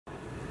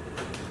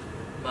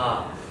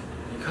妈，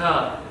你看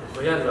我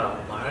和燕子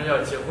马上就要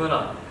结婚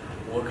了，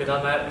我给她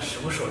买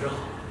什么首饰好？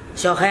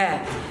小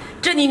孩，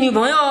这你女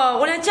朋友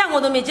我连见过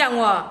都没见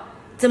过，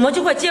怎么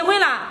就快结婚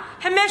了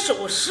还买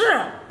首饰？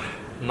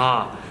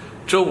妈，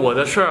这我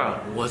的事儿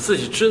我自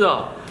己知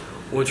道，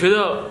我觉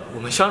得我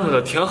们相处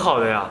的挺好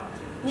的呀。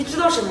你知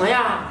道什么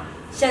呀？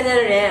现在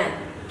的人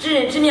知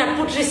人知面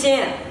不知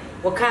心，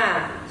我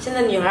看现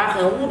在女孩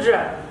很物质，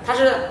她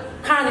是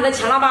看上你的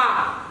钱了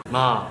吧？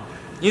妈，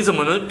你怎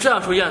么能这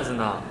样说燕子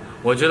呢？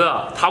我觉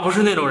得她不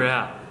是那种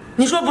人。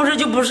你说不是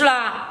就不是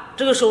了，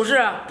这个首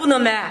饰不能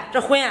买，这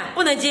婚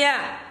不能结。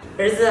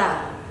儿子，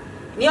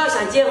你要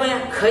想结婚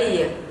可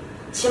以，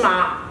起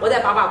码我得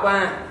把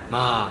关。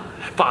妈，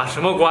把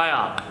什么关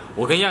呀？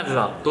我跟燕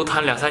子都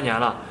谈2、3年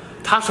了，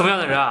她什么样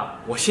的人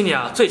我心里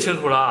最清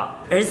楚了。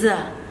儿子，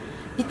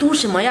你懂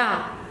什么呀？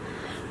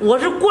我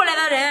是过来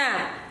的人，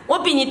我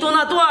比你懂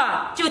得多，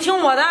就听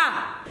我的。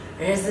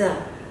儿子，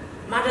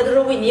妈这都是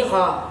为你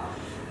好，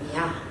你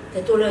呀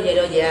得多了解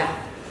了解。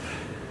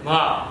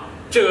妈，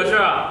这个事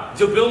儿你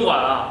就不用管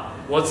了，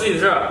我自己的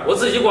事儿我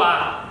自己管。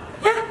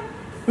呀，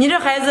你这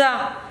孩子，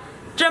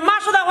这妈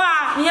说的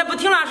话你也不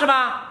听了是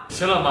吧？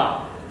行了妈，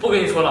不跟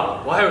你说了，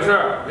我还有事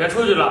儿，我先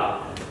出去了。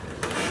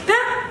哎，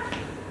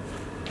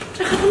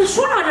这还不能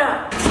说了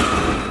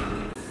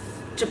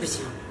这不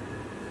行。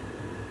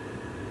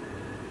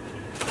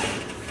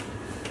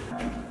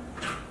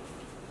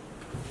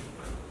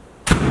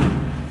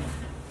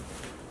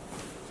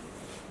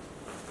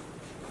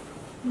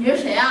你是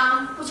谁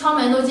呀？不敲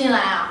门都进来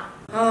啊？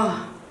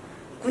啊，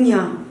姑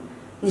娘，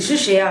你是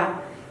谁呀？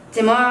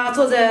怎么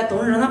坐在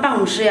董事长的办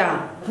公室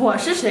呀？我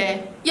是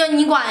谁？要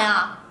你管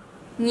呀？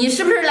你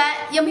是不是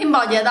来应聘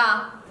保洁的？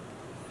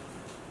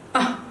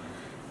啊，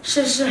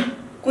是，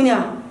姑娘，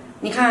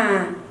你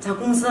看咱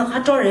公司还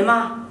招人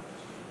吗？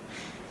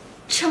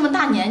这么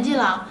大年纪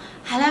了，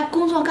还来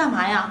工作干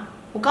嘛呀？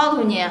我告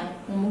诉你，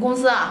我们公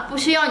司不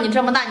需要你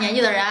这么大年纪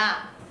的人。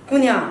姑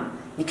娘，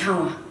你看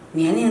我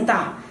年龄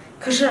大，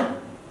可是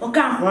我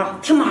干活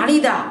挺麻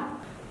利的。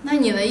那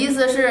你的意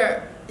思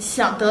是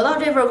想得到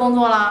这份工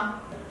作了？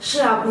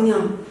是啊，姑娘，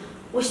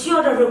我需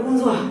要这份工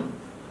作。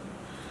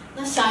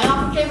那想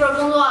要这份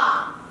工作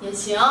也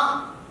行，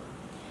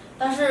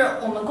但是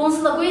我们公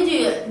司的规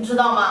矩你知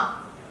道吗？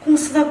公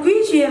司的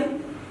规矩？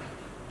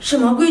什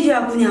么规矩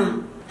啊，姑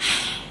娘？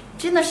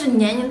真的是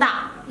年龄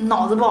大，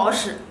脑子不好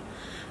使。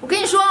我跟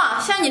你说，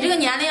像你这个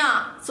年龄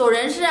走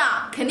人事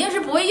肯定是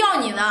不会要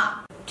你的。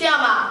这样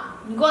吧，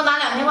你给我拿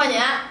2000块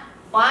钱，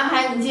我安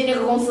排你进这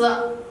个公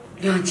司。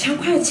2000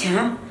块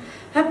钱？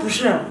哎，不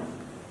是，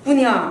姑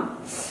娘，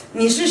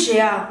你是谁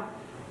啊？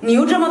你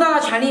有这么大的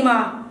权利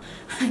吗？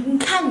你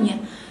看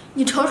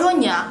你瞅瞅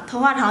你，头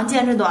发长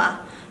见识短，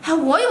还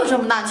我有这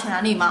么大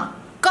权利吗？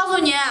告诉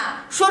你，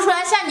说出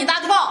来吓你一大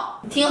跳。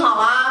听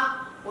好了，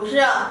我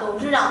是董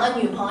事长的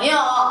女朋友。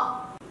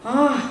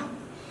啊，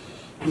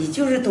你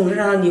就是董事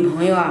长的女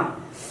朋友啊？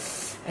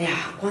哎呀，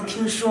光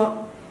听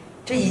说，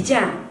这一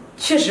见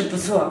确实不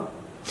错，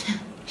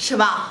是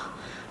吧？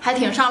还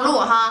挺上路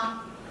哈。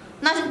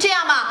那是这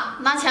样吧，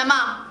拿钱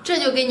吧，这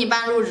就给你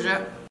办入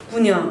职。姑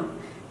娘，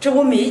这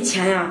我没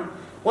钱呀，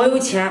我有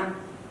钱，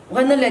我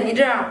还能来你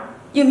这儿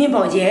应聘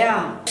保洁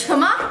呀？什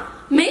么？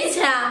没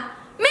钱？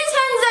没钱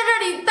你在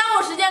这里耽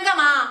误时间干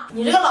嘛？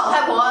你这个老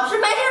太婆是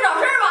没事找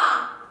事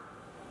吧？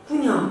姑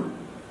娘，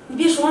你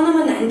别说话那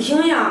么难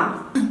听呀。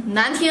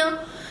难听？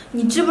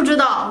你知不知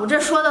道我这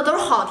说的都是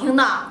好听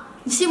的？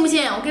你信不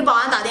信我给保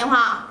安打电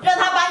话，让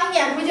他把你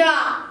撵出去？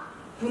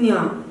姑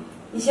娘，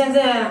你现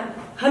在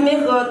还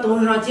没和董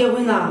事长结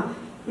婚呢，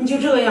你就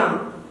这样，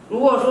如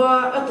果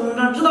说董事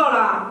长知道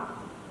了，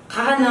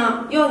他还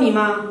能要你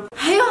吗？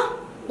哎呦，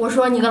我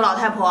说你个老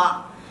太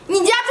婆，你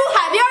家住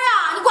海边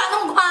呀，你管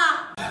那么宽？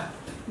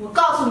我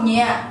告诉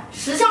你，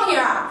识相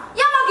点儿，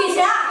要么给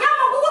钱，要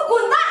么给我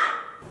滚蛋！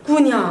姑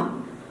娘，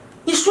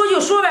你说就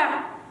说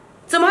呗，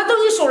怎么还动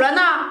起手来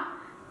呢？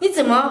你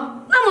怎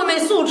么那么没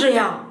素质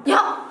呀？哟，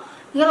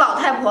你个老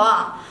太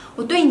婆，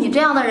我对你这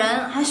样的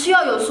人还需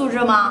要有素质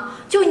吗？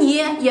就你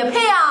也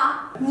配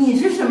啊？你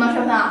是什么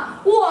身份啊？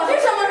我是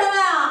什么身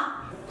份啊？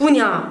姑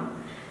娘，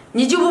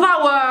你就不怕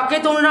我给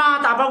董事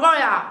长打报告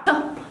呀？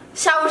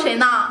吓唬谁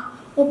呢？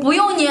我不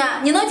用你，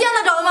你能见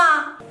得着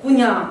吗？姑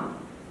娘，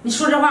你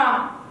说这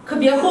话可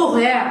别后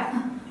悔。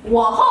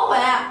我后悔？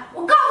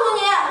我告诉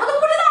你，我都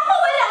不知道后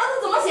悔2个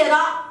字怎么写的。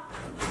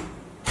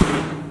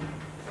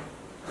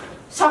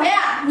小裴，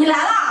你来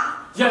了，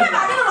快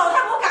把这个老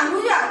太婆赶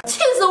出去！气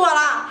死我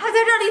了，还在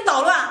这里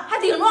捣乱，还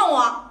顶撞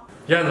我。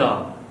燕子，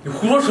你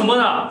胡说什么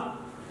呢？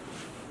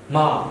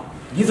妈，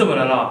你怎么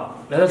来了？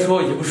来的时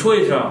候也不说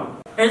一声。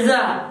儿子，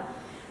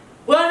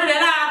我要是来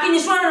了跟你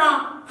说声，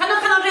还能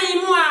看到这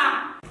一幕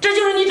啊？这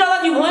就是你找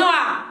的女朋友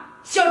啊？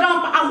嚣张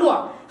跋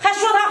扈，还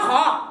说她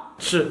好。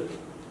是，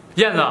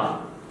燕子，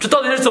这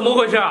到底是怎么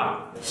回事？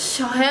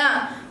小黑，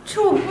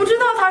这我不知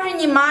道她是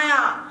你妈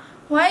呀，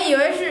我还以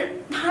为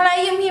是她来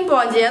应聘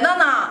保洁的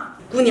呢。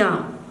姑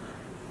娘，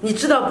你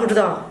知道不知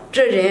道，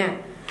这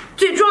人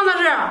最重要的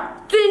是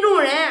尊重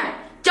人，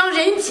讲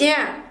人品，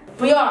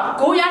不要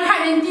狗眼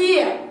看人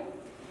低。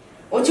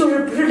我就是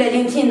不是来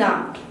应聘的，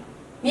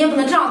你也不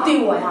能这样对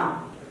我呀。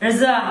儿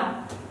子，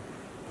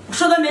我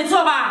说的没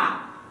错吧？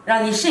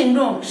让你慎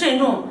重慎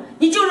重，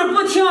你就是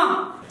不听，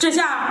这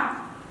下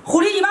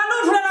狐狸尾巴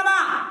露出来了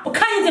吧？我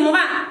看你怎么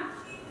办。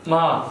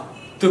妈，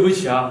对不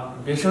起啊，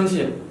你别生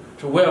气，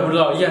这我也不知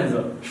道燕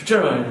子是这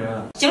样的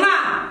人。行了，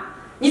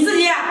你自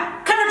己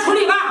看着处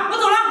理吧，我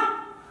走了。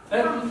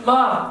哎，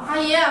妈，阿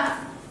姨，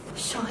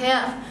小黑，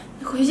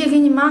你回去给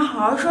你妈好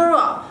好说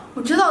说，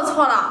我知道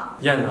错了。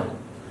燕子，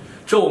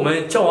这我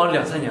们交往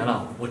2、3年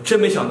了，我真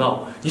没想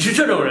到你是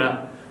这种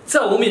人，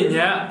在我面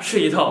前是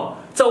一套，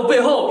在我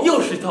背后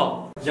又是一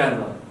套。燕子，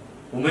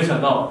我没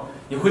想到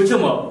你会这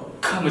么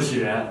看不起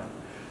人，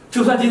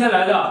就算今天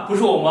来的不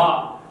是我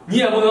妈，你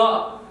也不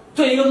能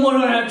对一个陌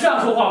生人这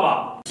样说话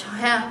吧？小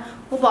黑，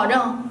我保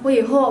证，我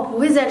以后不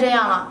会再这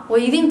样了，我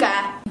一定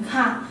改。你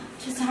看，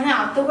这咱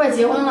俩都快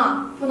结婚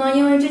了，不能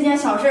因为这件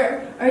小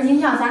事而影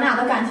响咱俩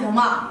的感情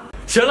吧？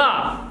行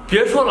了，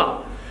别说了，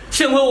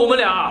幸亏我们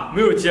俩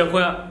没有结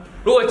婚，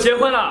如果结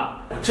婚了，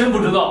我真不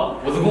知道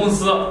我的公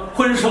司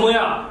会是什么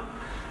样。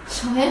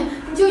小黑，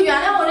你就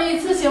原谅我这一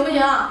次行不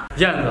行？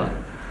燕子，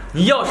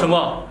你要什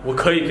么我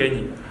可以给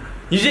你，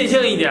你任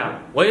性一点，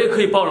我也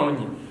可以包容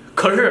你。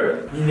可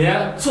是你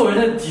连做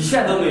人的底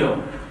线都没有，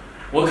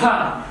我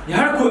看你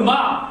还是滚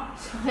吧。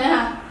小黑，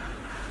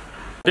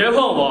别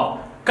碰我，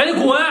赶紧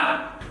滚！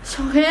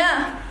小黑，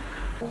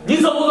你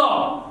走不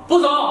走？不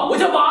走我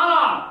就拔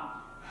了。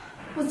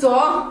我走。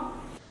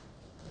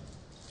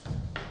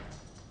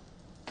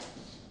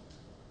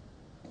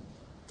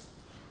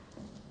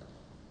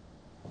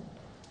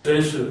真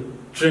是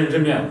知人知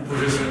面不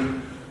知心，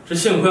这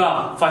幸亏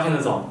啊发现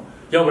的早，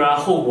要不然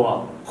后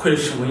果会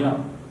是什么样？